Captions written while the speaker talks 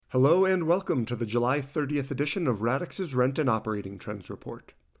Hello and welcome to the July 30th edition of Radix's Rent and Operating Trends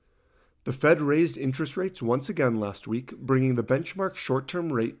Report. The Fed raised interest rates once again last week, bringing the benchmark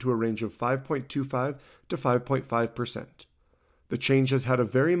short-term rate to a range of 5.25 to 5.5%. The change has had a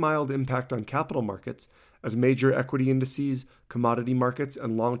very mild impact on capital markets, as major equity indices, commodity markets,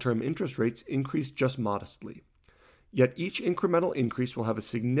 and long-term interest rates increased just modestly. Yet each incremental increase will have a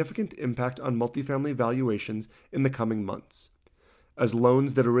significant impact on multifamily valuations in the coming months. As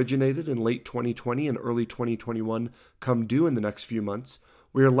loans that originated in late 2020 and early 2021 come due in the next few months,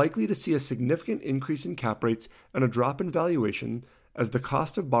 we are likely to see a significant increase in cap rates and a drop in valuation as the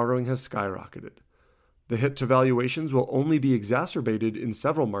cost of borrowing has skyrocketed. The hit to valuations will only be exacerbated in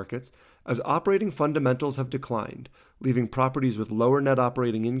several markets as operating fundamentals have declined, leaving properties with lower net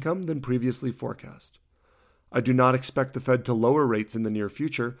operating income than previously forecast. I do not expect the Fed to lower rates in the near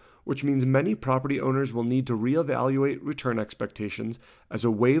future, which means many property owners will need to reevaluate return expectations as a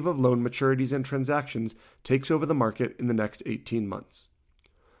wave of loan maturities and transactions takes over the market in the next 18 months.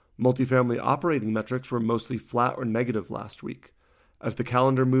 Multifamily operating metrics were mostly flat or negative last week. As the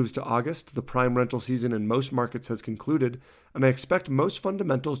calendar moves to August, the prime rental season in most markets has concluded, and I expect most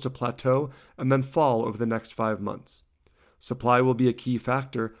fundamentals to plateau and then fall over the next 5 months. Supply will be a key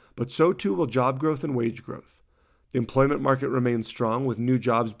factor, but so too will job growth and wage growth. The employment market remains strong, with new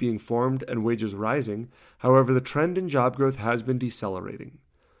jobs being formed and wages rising. However, the trend in job growth has been decelerating.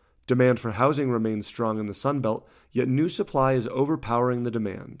 Demand for housing remains strong in the Sun Belt, yet new supply is overpowering the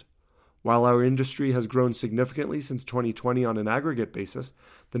demand. While our industry has grown significantly since 2020 on an aggregate basis,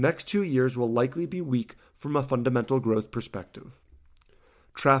 the next 2 years will likely be weak from a fundamental growth perspective.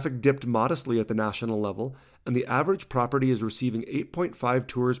 Traffic dipped modestly at the national level, and the average property is receiving 8.5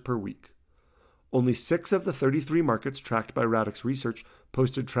 tours per week. Only 6 of the 33 markets tracked by Radix Research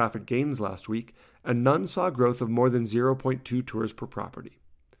posted traffic gains last week, and none saw growth of more than 0.2 tours per property.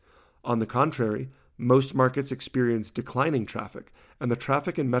 On the contrary, most markets experienced declining traffic, and the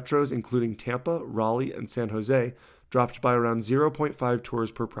traffic in metros including Tampa, Raleigh, and San Jose dropped by around 0.5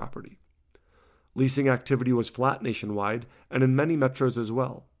 tours per property. Leasing activity was flat nationwide and in many metros as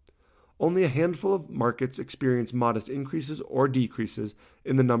well. Only a handful of markets experienced modest increases or decreases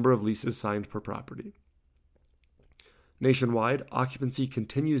in the number of leases signed per property. Nationwide, occupancy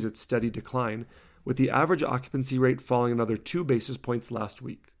continues its steady decline, with the average occupancy rate falling another 2 basis points last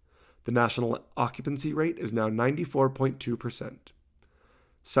week. The national occupancy rate is now 94.2%.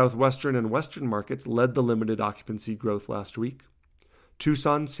 Southwestern and western markets led the limited occupancy growth last week.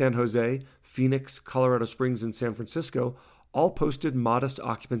 Tucson, San Jose, Phoenix, Colorado Springs, and San Francisco all posted modest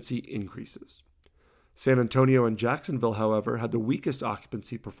occupancy increases. San Antonio and Jacksonville, however, had the weakest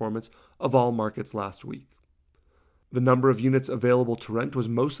occupancy performance of all markets last week. The number of units available to rent was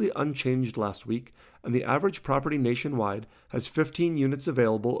mostly unchanged last week, and the average property nationwide has 15 units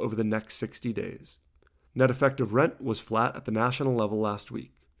available over the next 60 days. Net effective rent was flat at the national level last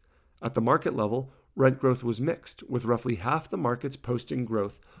week. At the market level, rent growth was mixed, with roughly half the markets posting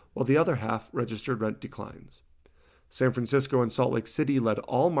growth, while the other half registered rent declines. San Francisco and Salt Lake City led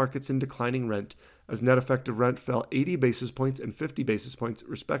all markets in declining rent, as net effective rent fell 80 basis points and 50 basis points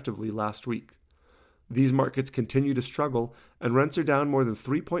respectively last week. These markets continue to struggle, and rents are down more than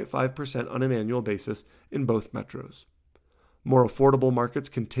 3.5% on an annual basis in both metros. More affordable markets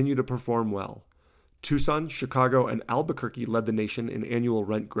continue to perform well. Tucson, Chicago, and Albuquerque led the nation in annual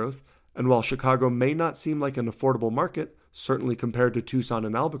rent growth, and while Chicago may not seem like an affordable market, certainly compared to Tucson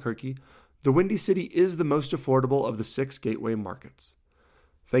and Albuquerque, the Windy City is the most affordable of the 6 gateway markets.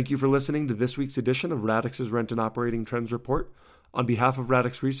 Thank you for listening to this week's edition of Radix's Rent and Operating Trends Report. On behalf of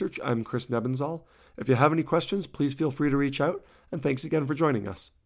Radix Research, I'm Chris Nebenzal. If you have any questions, please feel free to reach out, and thanks again for joining us.